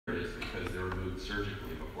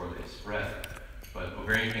surgically before they spread. But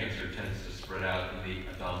ovarian cancer tends to spread out in the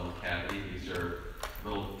abdominal cavity. These are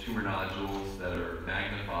little tumor nodules that are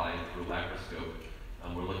magnified through a laparoscope.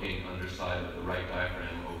 We're looking underside of the right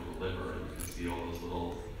diaphragm over the liver, and you can see all those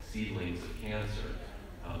little seedlings of cancer.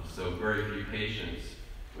 So very few patients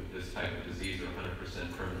with this type of disease are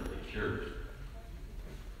 100% permanently cured.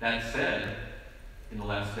 That said, in the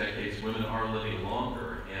last decades, women are living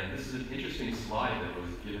longer, and this is an interesting slide that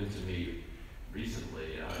was given to me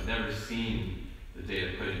recently. I've never seen the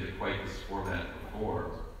data put into quite this format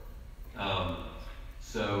before.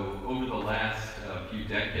 So over the last few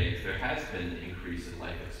decades, there has been an increase in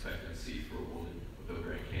life expectancy for a woman with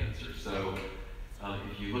ovarian cancer. So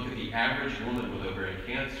if you look at the average woman with ovarian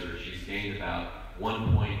cancer, she's gained about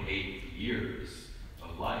 1.8 years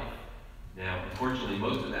of life. Now, unfortunately,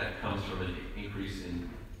 most of that comes from an increase in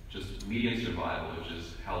just median survival, which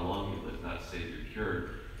is how long you live, not to say that you're cured.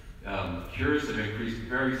 Cures have increased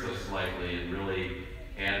very so slightly and really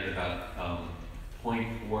added about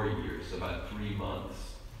 0.4 years, so about 3 months,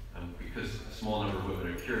 because a small number of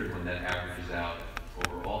women are cured. When that averages out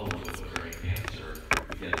over all the women with ovarian cancer,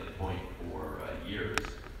 we get to 0.4 years,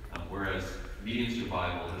 whereas median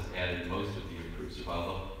survival has added most of the improved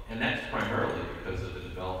survival, and that's primarily because of the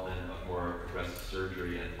development of more aggressive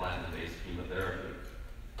surgery and platinum-based chemotherapy.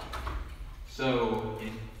 So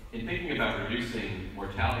in thinking about reducing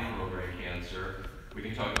mortality from ovarian cancer, we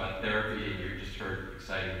can talk about therapy, and you just heard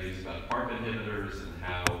exciting news about PARP inhibitors and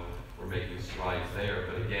how we're making strides there.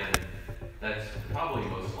 But again, that's probably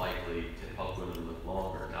most likely to help women live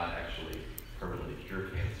longer, not actually permanently cure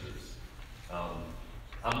cancers.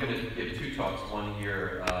 I'm going to give 2 talks, one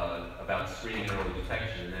here about screening and early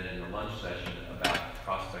detection, and then in the lunch session about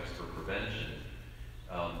prospects for prevention.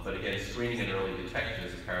 But again, screening and early detection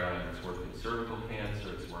is a paradigm that's worked in cervical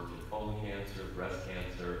cancer, it's worked in colon cancer, breast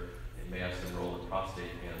cancer, it may have some role in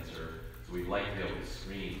prostate cancer. So we'd like to be able to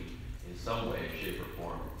screen in some way, shape, or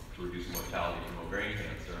form to reduce mortality from ovarian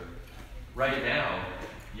cancer. Right now,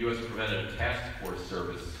 U.S. Preventative Task Force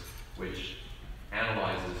Service, which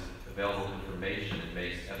analyzes available information and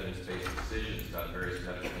makes evidence-based decisions about various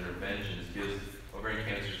medical interventions, gives ovarian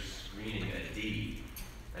cancer screening a D.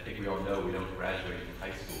 I think we all know we don't graduate from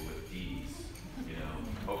high school with Ds. You know,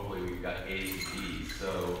 hopefully we've got A's and B's.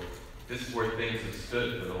 So this is where things have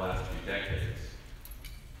stood for the last few decades.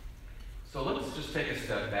 So let's just take a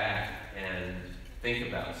step back and think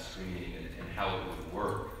about screening and how it would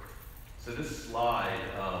work. So this slide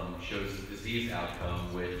shows the disease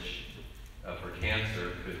outcome, which for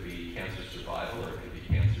cancer could be cancer survival or it could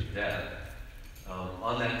be cancer death.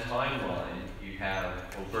 On that timeline, you have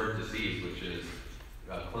overt disease, which is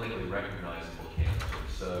clinically recognizable cancer.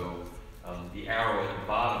 So the arrow at the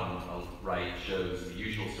bottom right shows the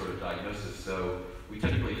usual sort of diagnosis. So we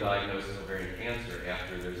typically diagnose ovarian cancer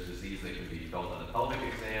after there's disease that can be felt on a pelvic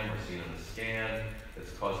exam or seen on a scan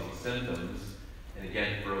that's causing symptoms. And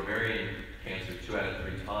again, for ovarian cancer, 2 out of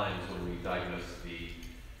 3 times when we diagnose the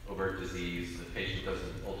overt disease, the patient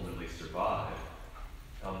doesn't ultimately survive.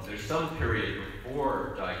 There's some period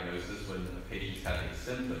before diagnosis when a patient's having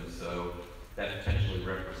symptoms, so that potentially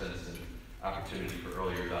represents an opportunity for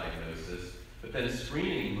earlier diagnosis. But then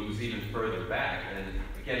screening moves even further back, and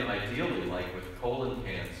again, ideally, like with colon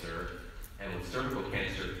cancer and with cervical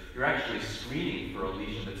cancer, you're actually screening for a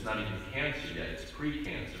lesion that's not even cancer yet, it's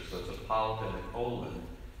pre-cancer, so it's a polyp in the colon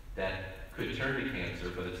that could turn to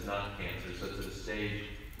cancer, but it's not cancer, so it's at a stage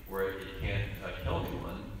where it can't kill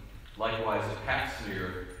anyone. Likewise, a pap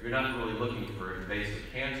smear, you're not really looking for invasive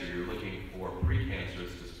cancer, you're looking for precancerous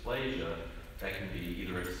dysplasia that can be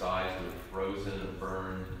either excised or frozen or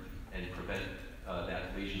burned and prevent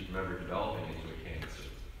that lesion from ever developing into a cancer.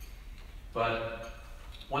 But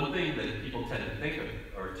one thing that people tend to think of,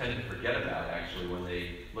 or tend to forget about actually when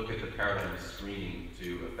they look at the paradigm of screening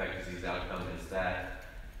to affect disease outcome, is that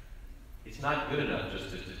it's not good enough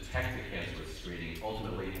just to detect the cancer with screening.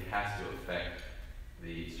 Ultimately, it has to affect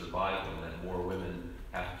the survival, and that more women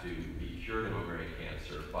have to be cured of ovarian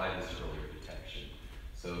cancer by this earlier detection.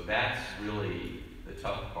 So that's really the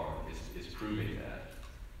tough part, is proving that.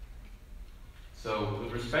 So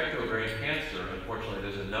with respect to ovarian cancer, unfortunately,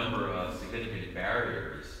 there's a number of significant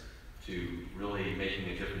barriers to really making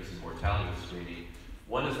a difference in mortality with screening.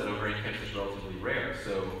 One is that ovarian cancer is relatively rare.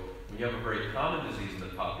 So when you have a very common disease in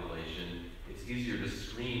the population, it's easier to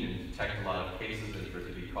screen and detect a lot of cases and for it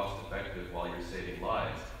to be cost effective while you're saving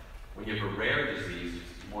lives. When you have a rare disease,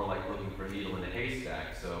 it's more like looking for a needle in a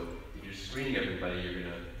haystack. So if you're screening everybody, you're going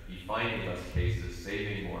to be finding less cases,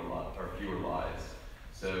 saving more or fewer lives.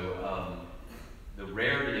 So the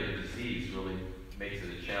rarity of the disease really makes it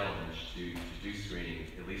a challenge to do screening,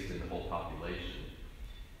 at least in whole population.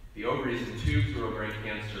 The ovaries and tubes where ovarian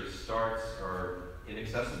cancer starts are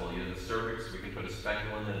inaccessible. You know, the cervix, we can put a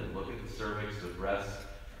speculum in and look at the cervix. The breast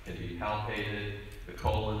can be palpated. The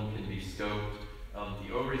colon can be scoped.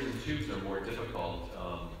 The ovaries and tubes are more difficult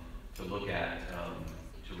to look at,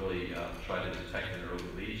 to really try to detect an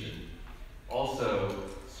early lesion. Also,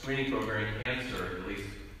 screening for ovarian cancer, at least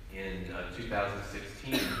in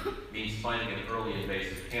 2016, means finding an early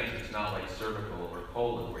invasive cancer. It's not like cervical or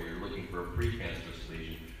colon where you're looking for a precancerous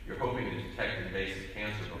lesion. You're hoping to detect invasive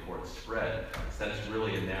cancer before it's spread. So that's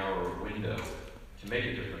really a narrower window to make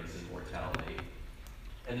a difference in mortality.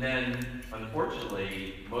 And then,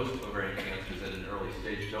 unfortunately, most ovarian cancers at an early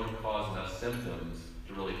stage don't cause enough symptoms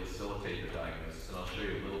to really facilitate the diagnosis, and I'll show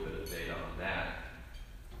you a little bit of data on that.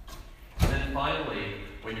 And then finally,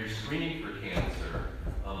 when you're screening for cancer,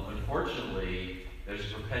 unfortunately, there's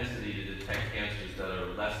a propensity to detect cancers that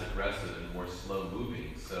are less aggressive and more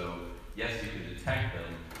slow-moving. So, yes, you can detect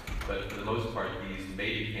them, but for the most part, these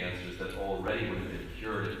may be cancers that already would have been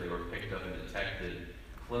cured if they were picked up and detected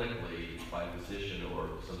clinically by a physician or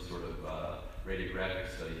some sort of radiographic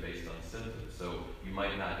study based on symptoms. So you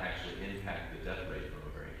might not actually impact the death rate from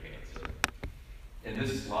ovarian cancer. And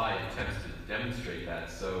this slide attempts to demonstrate that.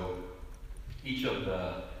 So each of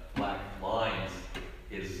the black lines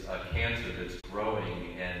is a cancer that's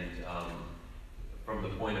growing, and from the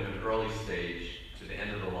point of an early stage to the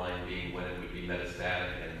end of the line being when it would be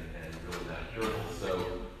metastatic and really not curable.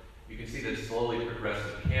 So you can see that slowly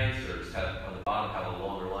progressive cancers have, on the bottom, have a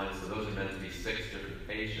longer line. So those are meant to be 6 different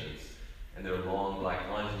patients, and they're long black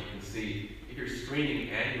lines. And you can see if you're screening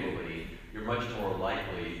annually, you're much more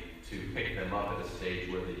likely to pick them up at a stage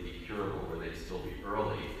where they'd be curable, where they'd still be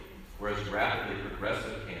early. Whereas rapidly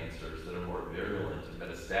progressive cancers that are more virulent and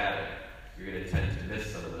metastatic, you're going to tend to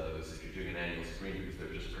miss some of those if you're doing an annual screen because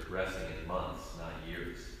they're just progressing in months, not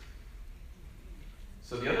years.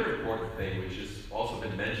 So the other important thing, which has also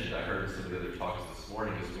been mentioned, I heard in some of the other talks this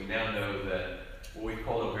morning, is we now know that what we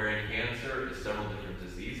call ovarian cancer is several different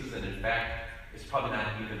diseases, and in fact, it's probably not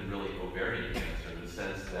even really ovarian cancer in the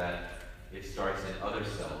sense that it starts in other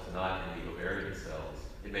cells, not in the ovarian cells.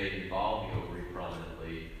 It may involve the ovary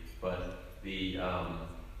prominently, but the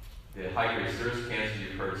high-grade serous cancer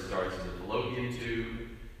you've heard starts in the fallopian tube.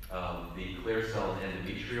 The clear cell and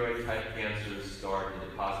endometrioid type cancers start in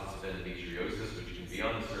deposits of endometriosis, which can be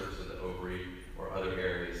on the surface of the ovary or other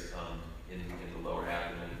areas in the lower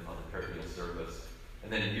abdomen on the peritoneal surface.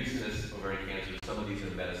 And then mucinous ovarian cancers, some of these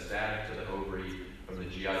are metastatic to the ovary from the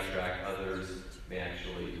GI tract. Others may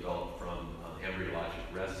actually develop from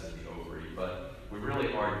embryologic rests in the ovary. But we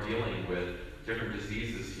really are dealing with different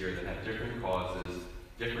diseases here that have different causes,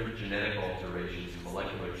 different genetic alterations,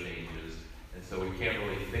 molecular changes, and so we can't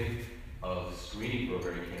really think of screening for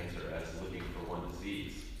ovarian cancer as looking for one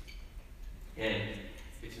disease. And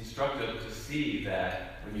it's instructive to see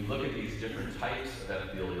that when you look at these different types of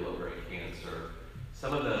epithelial ovarian cancer,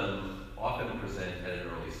 some of them often present at an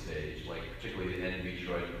early stage, like particularly the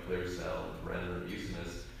endometrioid and clear cell, renal or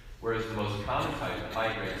mucinous, whereas the most common type, the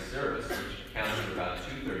high-grade serous, which accounts for about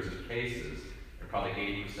 2/3 of cases and probably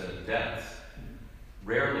 80% of deaths,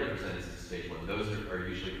 rarely presents at stage 1. Those are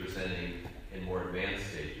usually presenting in more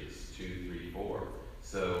advanced stages, 2, 3, 4.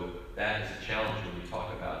 So that is a challenge when we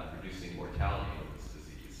talk about reducing mortality from this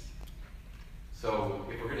disease. So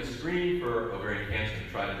if we're going to screen for ovarian cancer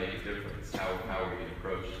and try to make a difference, how are we going to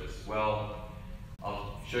approach this? Well,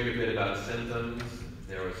 I'll show you a bit about symptoms.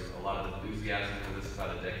 There was a lot of enthusiasm for this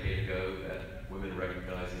about a decade ago, that women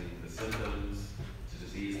recognizing the symptoms. It's a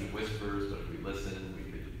disease that whispers, but if we listen,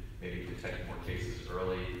 we could maybe detect more cases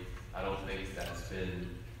early. I don't think that's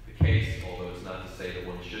been the case, although it's not to say that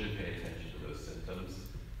one shouldn't pay attention to those symptoms.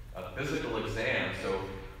 A physical exam, so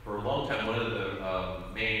for a long time, one of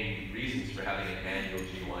the main reasons for having an annual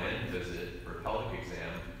GYN visit for a pelvic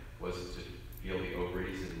exam was to feel the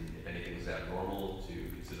ovaries and if anything was abnormal, to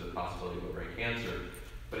consider the possibility of ovarian cancer.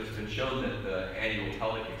 But it's been shown that the annual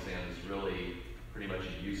pelvic exam is really pretty much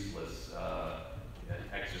a useless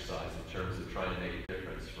exercise in terms of trying to make a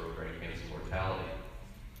difference for ovarian cancer mortality.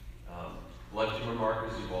 Blood tumor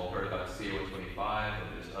markers, you've all heard about CA125,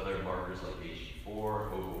 and there's other markers like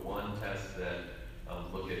HG4, OVA1 tests that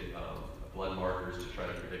look at blood markers to try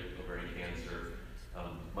to predict ovarian cancer.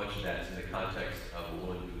 Much of that's in the context of a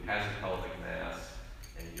woman who has a pelvic mass,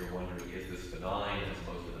 and you're wondering, is this benign, as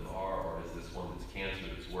most of them are, or is this one that's cancer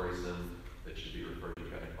that's worrisome, that should be referred to a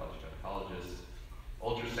gynecologist?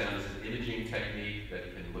 Ultrasound is an imaging technique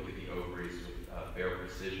that can look at the ovaries with fair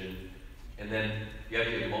precision. And then the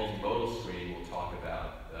idea of multimodal screening we'll talk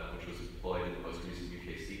about, which was employed in the most recent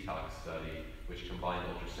UK CTOX study, which combined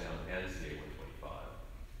ultrasound and CA125.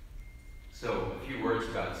 So a few words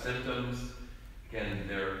about symptoms. Again,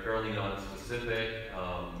 they're fairly non-specific.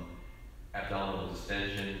 Abdominal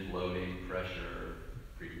distension, bloating, pressure,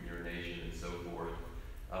 frequent urination, and so forth.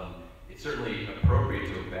 It's certainly appropriate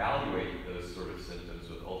to evaluate those sort of symptoms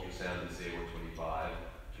with ultrasound and CA125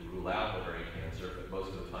 to rule out ovarian cancer, but most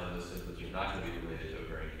of the time those symptoms are not going to be related to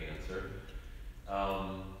ovarian cancer.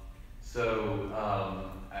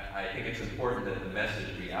 I think it's important that the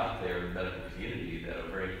message be out there in the medical community that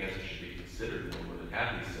ovarian cancer should be considered when women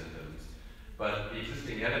have these symptoms. But the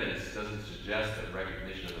existing evidence doesn't suggest that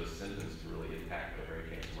recognition of those symptoms can really impact ovarian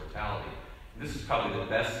cancer mortality. And this is probably the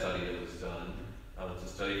best study that was done. It's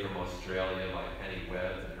a study from Australia by Penny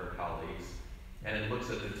Webb and her colleagues. And it looks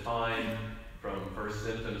at the time from first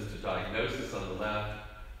symptoms to diagnosis on the left,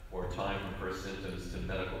 or time from first symptoms to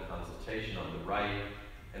medical consultation on the right.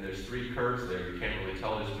 And there's three curves there. You can't really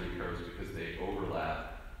tell there's three curves because they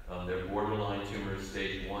overlap. They're borderline tumors,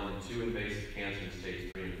 stage 1 and 2 invasive cancer, and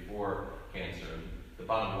stage 3 and 4 cancer. And the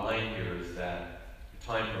bottom line here is that the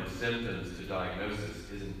time from symptoms to diagnosis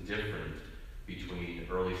isn't different between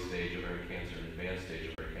early stage ovarian cancer and advanced stage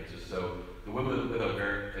ovarian cancer. So the women with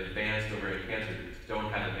advanced ovarian cancer don't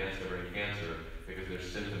have advanced ovarian cancer because their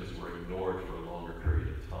symptoms were ignored for a longer period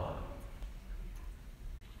of time.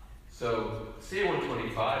 So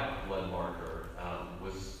CA125 blood marker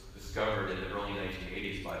was discovered in the early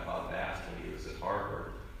 1980s by Bob Bast when he was at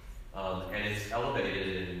Harvard. And it's elevated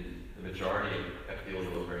in the majority of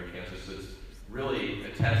epithelial ovarian cancer, so it's really a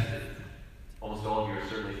test that almost all of you are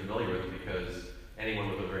certainly familiar with because anyone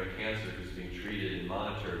with ovarian cancer who's being treated and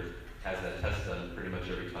monitored has that test done pretty much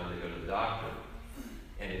every time they go to the doctor.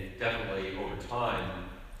 And it definitely, over time,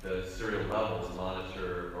 the serial levels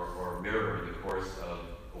monitor or mirror the course of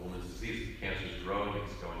a woman's disease. If the cancer is growing,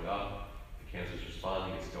 it's going up. If the cancer is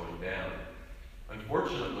responding, it's going down.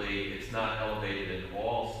 Unfortunately, it's not elevated in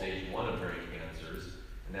all stage 1 ovarian cancers,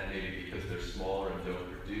 and that may be because they're smaller and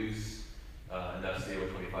don't produce enough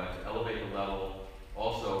CA125 to elevate the level.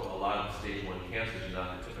 Also, a lot of stage 1 cancers are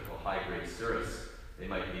not the typical high-grade serous. They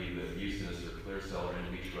might be the mucinous or clear cell or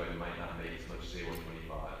in vitro and might not make as much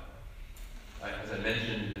CA125. As I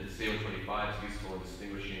mentioned, CA125 is useful in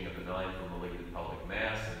distinguishing a benign from malignant pelvic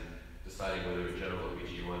mass and deciding whether a general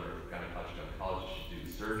OB/GYN or gynecologic oncologist should do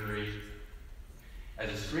the surgery. As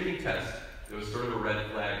a screening test, there was sort of a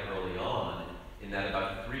red flag early on in that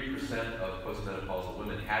about 3% of postmenopausal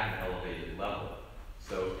women had an elevated level.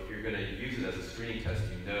 So if you're going to use it as a screening test,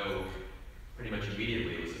 you know pretty much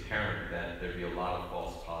immediately it was apparent that there'd be a lot of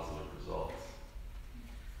false positive results.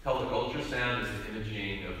 Pelvic ultrasound is the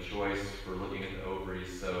imaging of choice for looking at the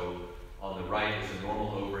ovaries. So on the right is a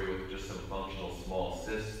normal ovary with just some functional small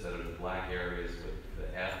cysts that are the black areas with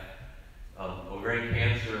the F. Ovarian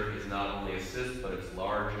cancer is not only a cyst, but it's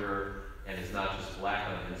larger and it's not just black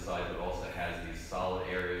on the inside, but also has these solid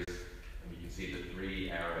areas. And you can see the 3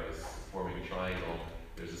 arrows forming a triangle.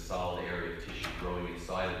 There's a solid area of tissue growing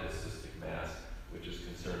inside of this cystic mass, which is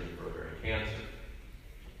concerning for ovarian cancer.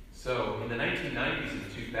 So in the 1990s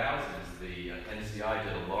and 2000s, the NCI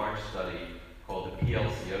did a large study called the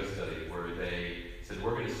PLCO study, where they said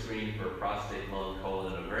we're going to screen for prostate, lung,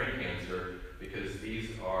 colon, and ovarian cancer because these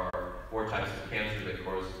are 4 types of cancer that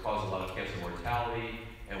cause a lot of cancer mortality,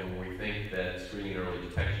 and when we think that screening and early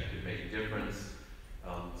detection could make a difference.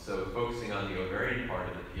 So focusing on the ovarian part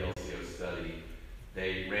of the PLCO study,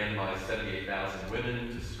 they randomized 78,000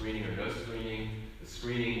 women to screening or no screening. The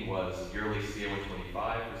screening was yearly CA125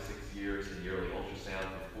 for 6 years and yearly ultrasound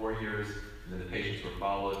for 4 years, and then the patients were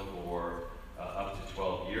followed for up to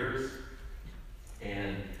 12 years.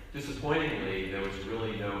 And disappointingly, there was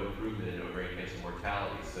really no improvement in ovarian cancer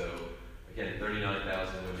mortality. So again,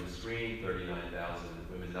 39,000 women screened, 39,000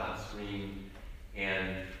 women not screened.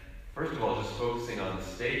 And first of all, just focusing on the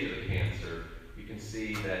stage of the cancer, you can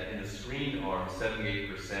see that in the screen arm, 78%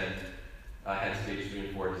 had stage 3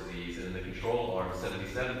 and 4 disease, and in the control arm,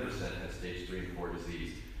 77% had stage 3 and 4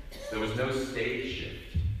 disease. There was no stage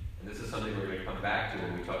shift. And this is something we're going to come back to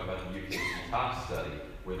when we talk about the UKC TOP study,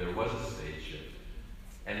 where there was a stage shift.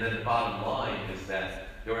 And then the bottom line is that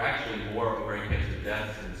there were actually more ovarian cancer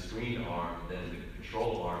deaths in the screen arm than the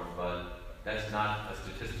control arm, but that's not a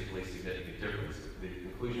statistically significant difference. The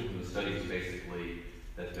conclusion from the study is basically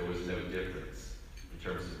that there was no difference in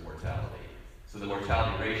terms of mortality. So the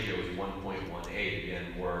mortality ratio was 1.18,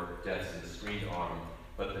 again, more deaths in the screen arm,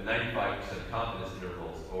 but the 95% confidence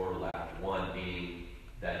intervals overlapped, 1 meaning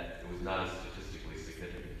that it was not a statistically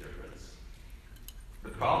significant difference. The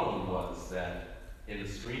problem was that in the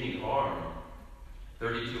screening arm,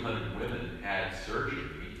 3,200 women had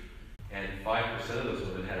surgery, and 5% of those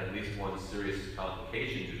women had at least one serious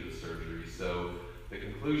complication due to the surgery. So the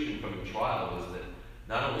conclusion from the trial was that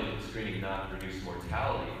not only did the screening not reduce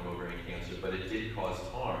mortality from ovarian cancer, but it did cause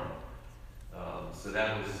harm. So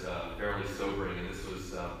that was fairly sobering, and this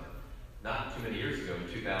was not too many years ago.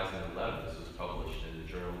 In 2011, this was published in the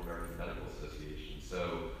Journal of American Medical Association.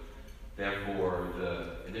 So therefore,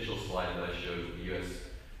 the initial slide that I showed, the U.S.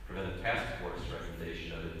 Preventive Task Force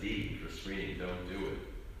recommendation of a D for screening, don't do it.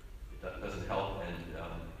 It doesn't help and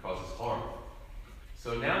causes harm.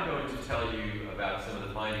 So now I'm going to tell you about some of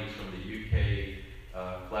the findings from the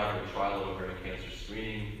UK Collaborative Trial of Ovarian Cancer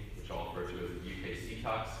Screening, which I'll refer to as the UK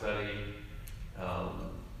CTOX study.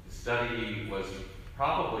 The study was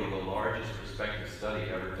probably the largest prospective study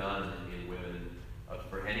ever done in women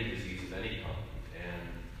for any disease of any kind. And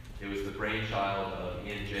it was the brainchild of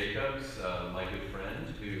Ian Jacobs, my good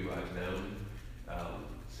friend, who I've known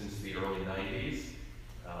since the early 90s.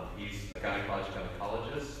 He's a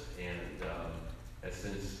gynecologist and has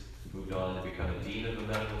since moved on to become a dean of the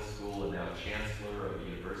medical school and now a chancellor of the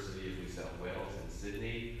University of New South Wales in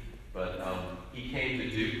Sydney. But he came to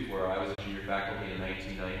Duke, where I was a junior faculty in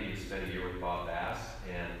 1990, and spent a year with Bob Bass.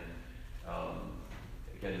 And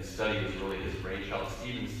again, the study was really his brainchild.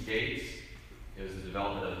 Stephen Skates is the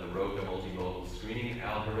development of the ROCA multimodal screening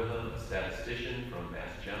algorithm, a statistician from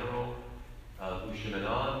Mass General. Usha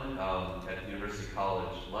Menon at University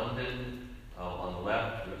College London. On the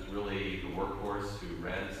left, was really the workhorse who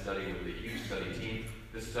ran the study with a huge study team.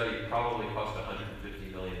 This study probably cost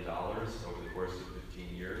 $150 million over the course of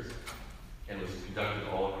 15 years and was conducted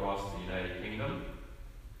all across the United Kingdom.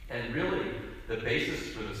 And really, the basis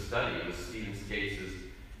for the study was Stephen Skates'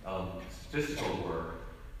 statistical work,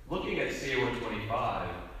 looking at CA-125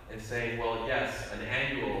 and saying, well, yes, an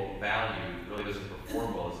annual value really doesn't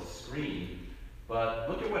perform well as a screen, but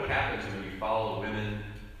look at what happens when you follow women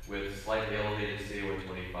with slightly elevated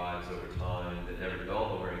CA-125s over time that never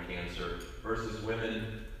develop ovarian cancer versus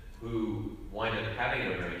women who wind up having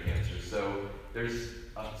ovarian cancer. So there's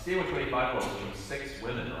CA-125 levels from 6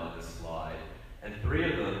 women on this slide, and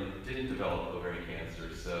 3 of them didn't develop ovarian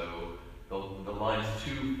cancer. So the lines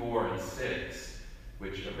 2, 4, and 6,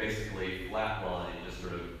 which are basically flat line, just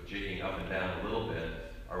sort of jigging up and down a little bit,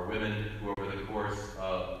 are women who over the course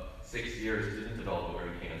of 6 years didn't develop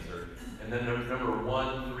ovarian cancer. And then number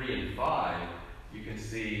 1, 3, and 5, you can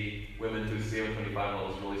see women whose CA-125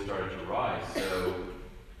 levels really started to rise. So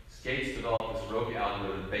Skates developed this ROCA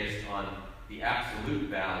algorithm based on the absolute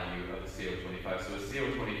value of the CA-125. So a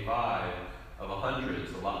CA-125 of 100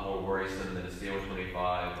 is a lot more worrisome than a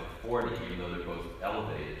CA-125 of 40, even though they're both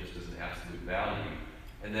elevated, just as an absolute value.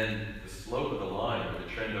 And then the slope of the line, or the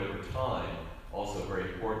trend over time, also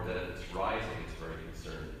very important that if it's rising, it's very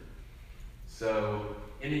concerning. So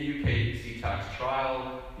in the UK CTOX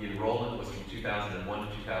trial, the enrollment was from 2001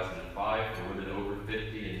 to 2005 for women over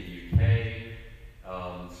 50 in the UK.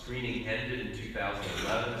 Screening ended in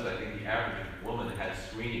 2011, so I think the average woman had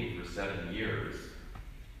screening for 7 years.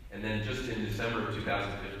 And then just in December of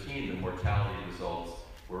 2015, the mortality results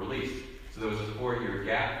were released. So there was a 4-year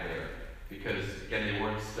gap there because, again, they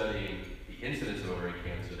weren't studying the incidence of ovarian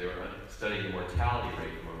cancer, they were studying the mortality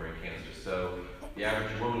rate from ovarian cancer. So the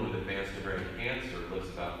average woman with advanced ovarian cancer lives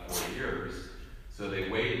about 4 years. So they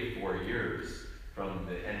waited 4 years from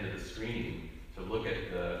the end of the screening to look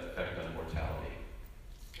at the effect on mortality.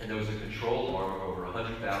 And there was a control arm of over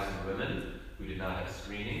 100,000 women who did not have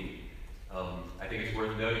screening. I think it's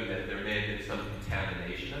worth noting that there may have been some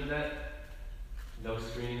contamination of that no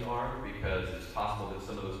screening arm, because it's possible that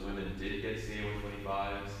some of those women did get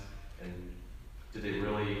CA-125s, and did they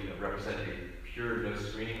really represent a pure no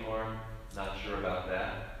screening arm? Not sure about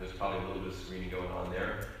that. There's probably a little bit of screening going on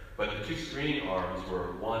there. But the 2 screening arms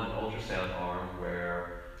were one ultrasound arm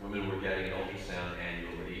where women were getting an ultrasound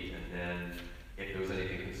annually, and then if there was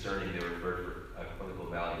anything concerning, they were referred for a clinical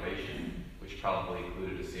evaluation, which probably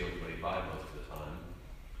included a CA-125 most of the time.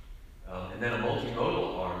 And then a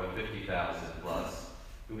multimodal arm of 50,000 plus,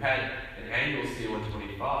 who had an annual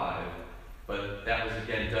CA-125, but that was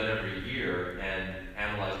again done every year and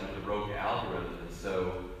analyzed with the ROCA algorithm. And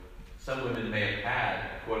so some women may have had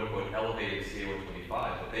a quote-unquote elevated CA-125,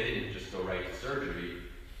 but they didn't just go right to surgery.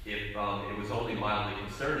 If it was only mildly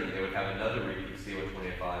concerning, they would have another repeat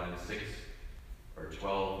CA-125 in 6 or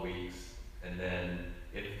 12 weeks, and then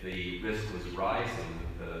if the risk was rising,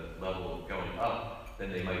 the level going up,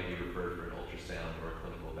 then they might be referred for an ultrasound or a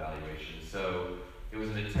clinical evaluation. So it was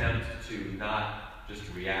an attempt to not just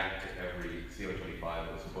react to every CA-125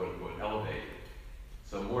 that was quote-unquote elevated.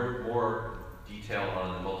 So more detail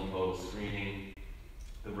on the multimodal screening.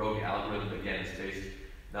 The ROCA algorithm, again, is based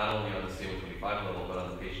not only on the CA-125 level, but on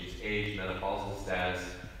the patient's age, menopausal status,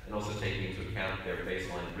 and also taking into account their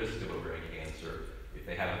baseline risk of ovarian cancer.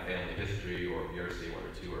 they have a family history or BRCA1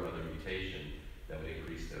 or 2 or other mutation that would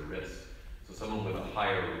increase their risk. So someone with a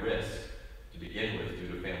higher risk to begin with due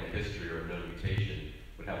to family history or a known mutation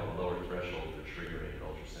would have a lower threshold for triggering an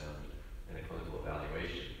ultrasound and a clinical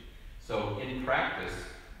evaluation. So in practice,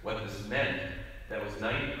 what this meant, that was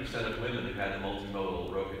 90% of women who had the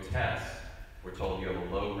multimodal ROCA test were told you have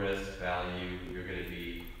a low risk value, you're going to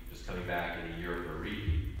be just coming back in a year for a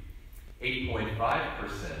repeat. 8.5%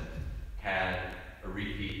 had a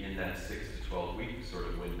repeat in that 6 to 12 week sort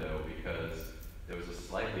of window because there was a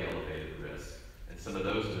slightly elevated risk, and some of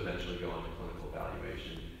those would eventually go on to clinical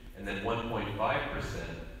evaluation. And then 1.5%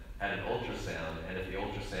 had an ultrasound, and if the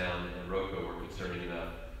ultrasound and ROCA were concerning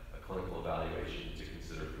enough, a clinical evaluation to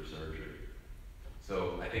consider for surgery.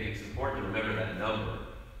 So I think it's important to remember that number.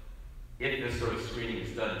 If this sort of screening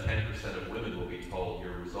is done, 10% of women will be told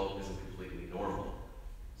your result isn't completely normal.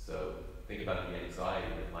 So think about the anxiety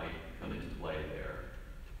that might come into play there,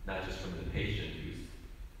 not just from the patient who's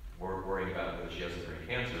worrying about whether she has ovarian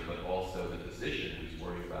cancer, but also the physician who's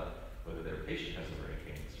worried about whether their patient has ovarian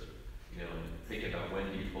cancer. You know, and think about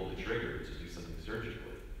when do you pull the trigger to do something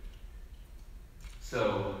surgically.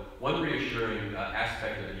 So one reassuring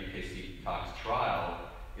aspect of the UKC tox trial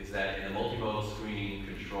is that in the multimodal screening,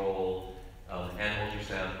 control, and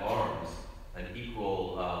ultrasound arms, an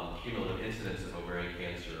equal cumulative incidence of ovarian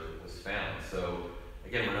cancer was found. So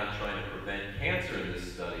again, we're not trying to prevent cancer in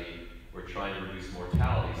this study, we're trying to reduce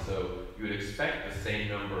mortality. So you would expect the same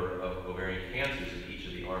number of ovarian cancers in each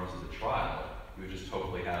of the arms of the trial. You would just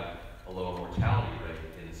hopefully have a lower mortality rate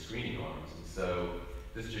in the screening arms. And so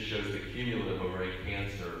this just shows the cumulative ovarian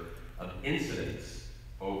cancer incidence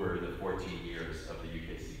over the 14 years of the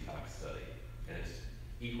UKC tox study. And it's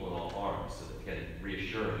equal in all arms, so that, again,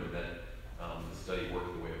 reassuring that the study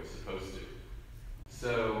worked the way it was supposed to.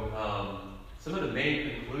 So some of the main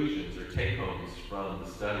conclusions or take-homes from the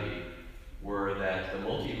study were that the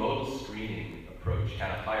multimodal screening approach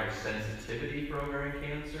had a higher sensitivity for ovarian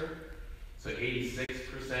cancer, so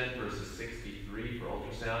 86% versus 63% for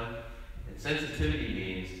ultrasound. And sensitivity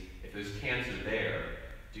means if there's cancer there,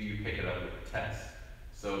 do you pick it up with the test?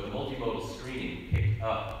 So the multimodal screening picked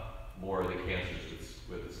up more of the cancers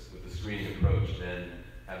with the screening approach than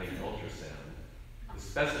having an ultrasound. The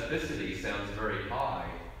specificity sounds very high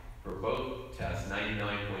for both tests,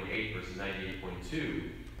 99.8 versus 98.2,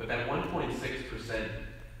 but that 1.6%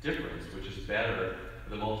 difference, which is better for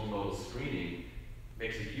the multimodal screening,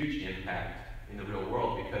 makes a huge impact in the real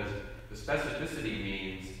world, because the specificity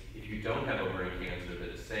means if you don't have ovarian cancer, that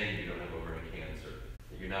it's saying you don't have ovarian cancer,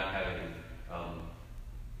 that you're not having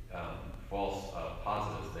false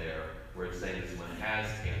positives there, where it's saying that someone has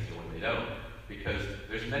cancer when they don't. Because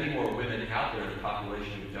there's many more women out there in the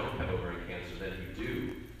population who don't have ovarian cancer than who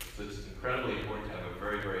do. So it's incredibly important to have a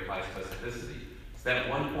very, very high specificity. So that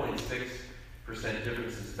 1.6%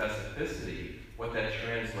 difference in specificity, what that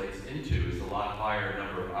translates into is a lot higher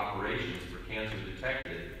number of operations for cancer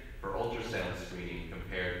detected for ultrasound screening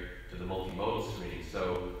compared to the multimodal screening.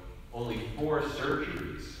 So only 4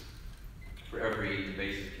 surgeries for every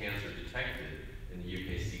invasive cancer detected in the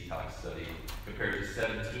UKC tox study, compared to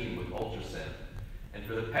 17 with ultrasound. And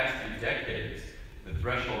for the past few decades, the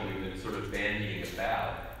threshold we've been sort of bandying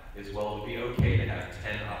about is, well, it would be okay to have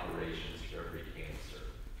 10 operations for every cancer.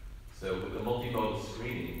 So with the multimodal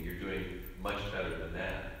screening, you're doing much better than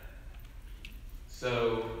that.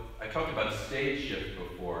 So I talked about stage shift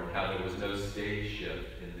before and how there was no stage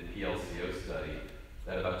shift in the PLCO study,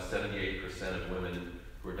 that about 78% of women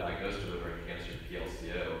who were diagnosed with ovarian cancer in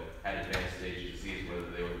PLCO had advanced stage disease, whether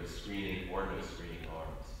they were in the screening or no screening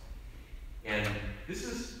arms. And this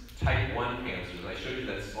is type 1 cancers. I showed you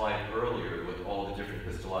that slide earlier with all the different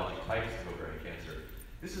histologic types of ovarian cancer.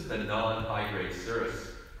 This is the non-high-grade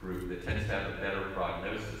serous group that tends to have a better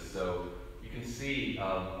prognosis. So you can see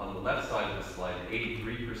on the left side of the slide,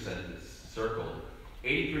 83% is circled.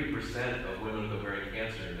 83% of women with ovarian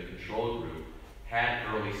cancer in the control group had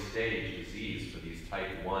early stage disease for these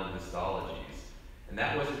type 1 histologies. And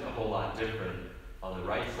that wasn't a whole lot different on the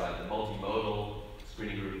right side. The multimodal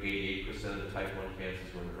screening group, 88% of the type 1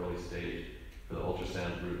 cancers were in early stage. For the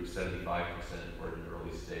ultrasound group, 75% were in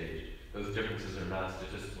early stage. Those differences are not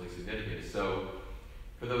statistically significant. So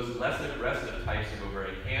for those less aggressive types of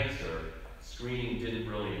ovarian cancer, screening didn't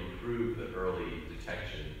really improve the early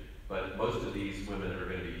detection. But most of these women are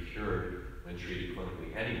going to be cured when treated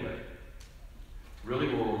clinically anyway.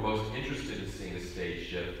 Really, where we're most interested in seeing a stage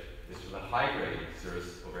shift is for the high-grade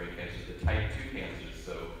serous ovarian cancers, the type 2 cancers.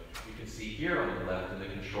 So you can see here on the left in the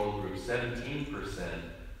control group, 17%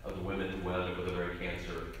 of the women who wound up with ovarian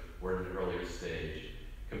cancer were in an earlier stage,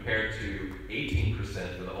 compared to 18%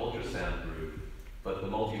 for the ultrasound group But the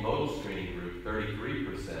multimodal screening group,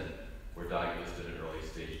 33% were diagnosed in an early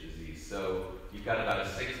stage disease. So you've got about a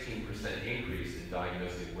 16% increase in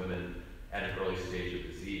diagnosing women at an early stage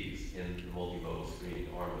of disease in the multimodal screening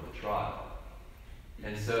arm of the trial.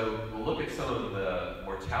 And so we'll look at some of the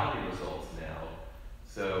mortality results now.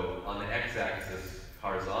 So on the x-axis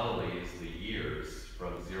horizontally is the years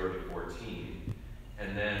from 0 to 14.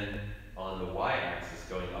 And then on the y-axis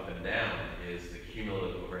going up and down is the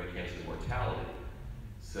cumulative ovarian cancer mortality.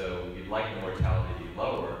 So you'd like the mortality to be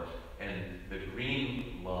lower. And the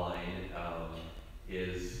green line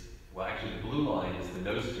is, well, actually the blue line is the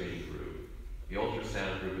no screening group. The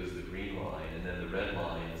ultrasound group is the green line, and then the red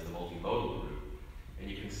line is the multimodal group. And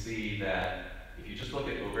you can see that if you just look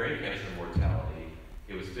at ovarian cancer mortality,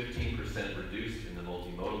 it was 15% reduced in the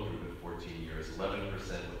multimodal group at 14 years, 11% with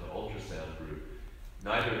the ultrasound group.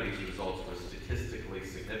 Neither of these results were statistically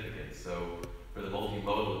significant. So for the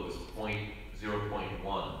multimodal, it was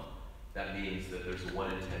 0.1. That means that there's a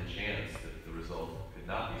 1 in 10 chance that the result could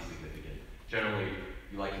not be significant. Generally,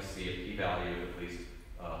 you like to see a p-value of at least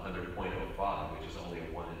under 0.05, which is only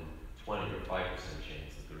a 1 in 20 or 5%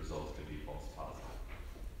 chance that the results could be false positive.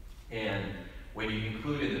 And when you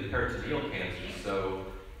include in the peritoneal cancers, so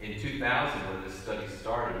in 2000 when this study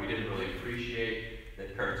started, we didn't really appreciate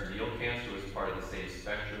that peritoneal cancer was part of the same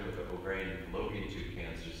spectrum with the ovarian and fallopian tube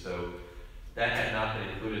cancer. So that had not been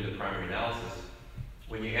included in the primary analysis.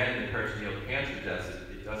 When you add in the peritoneal cancer deaths,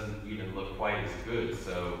 it doesn't even look quite as good.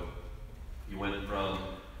 So you went from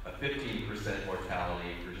a 15% mortality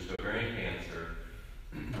for just ovarian cancer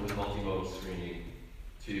with multimodal screening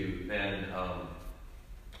to then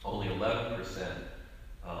only 11%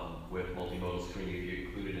 with multimodal screening if you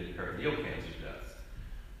included in peritoneal cancer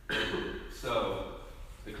deaths. So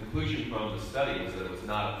the conclusion from the study was that it was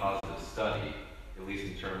not a positive study, at least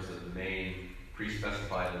in terms of the main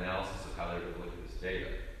pre-specified analysis of how they were going to look at this data.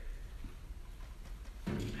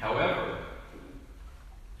 However,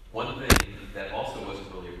 one thing that also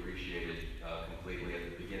wasn't really appreciated completely at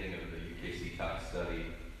the beginning of the UKC tox study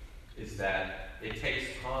is that it takes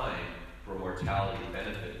time for mortality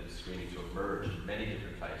benefit from screening to emerge in many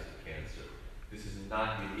different types of cancer. This is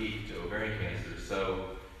not unique to ovarian cancer.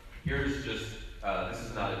 So here's just, this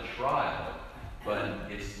is not a trial, but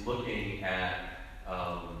it's looking at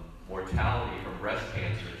mortality from breast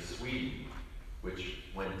cancer in Sweden, which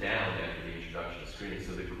went down after the introduction of screening.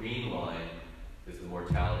 So the green line is the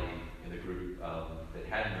mortality in the group that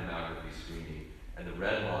had mammography screening, and the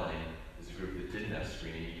red line is a group that didn't have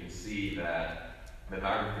screening. You can see that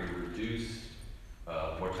mammography reduced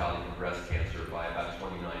mortality from breast cancer by about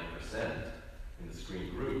 29% in the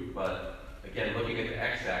screened group. But again, looking at the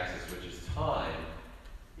x-axis, which is time,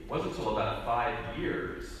 it wasn't until about 5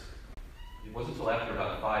 years, it wasn't until after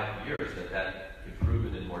about 5 years that that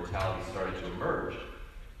improvement in mortality started to emerge.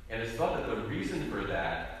 And it's thought that the reason for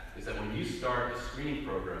that is that when you start a screening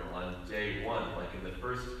program on day one, like in the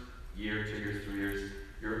first year, 2 years, 3 years,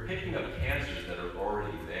 you're picking up cancers that are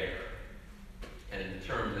already there. And the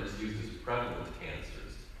term that's used is prevalent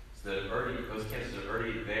cancers. So that those cancers are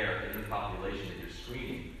already there in the population that you're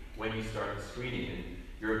screening when you start the screening. And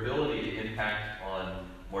your ability to impact on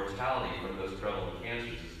mortality from those prevalent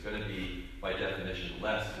cancers is going to be, by definition,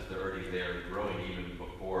 less because they're already there and growing even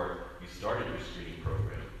before you started your screening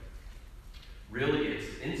program. Really,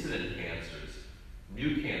 it's incident cancers,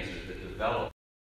 new cancers that develop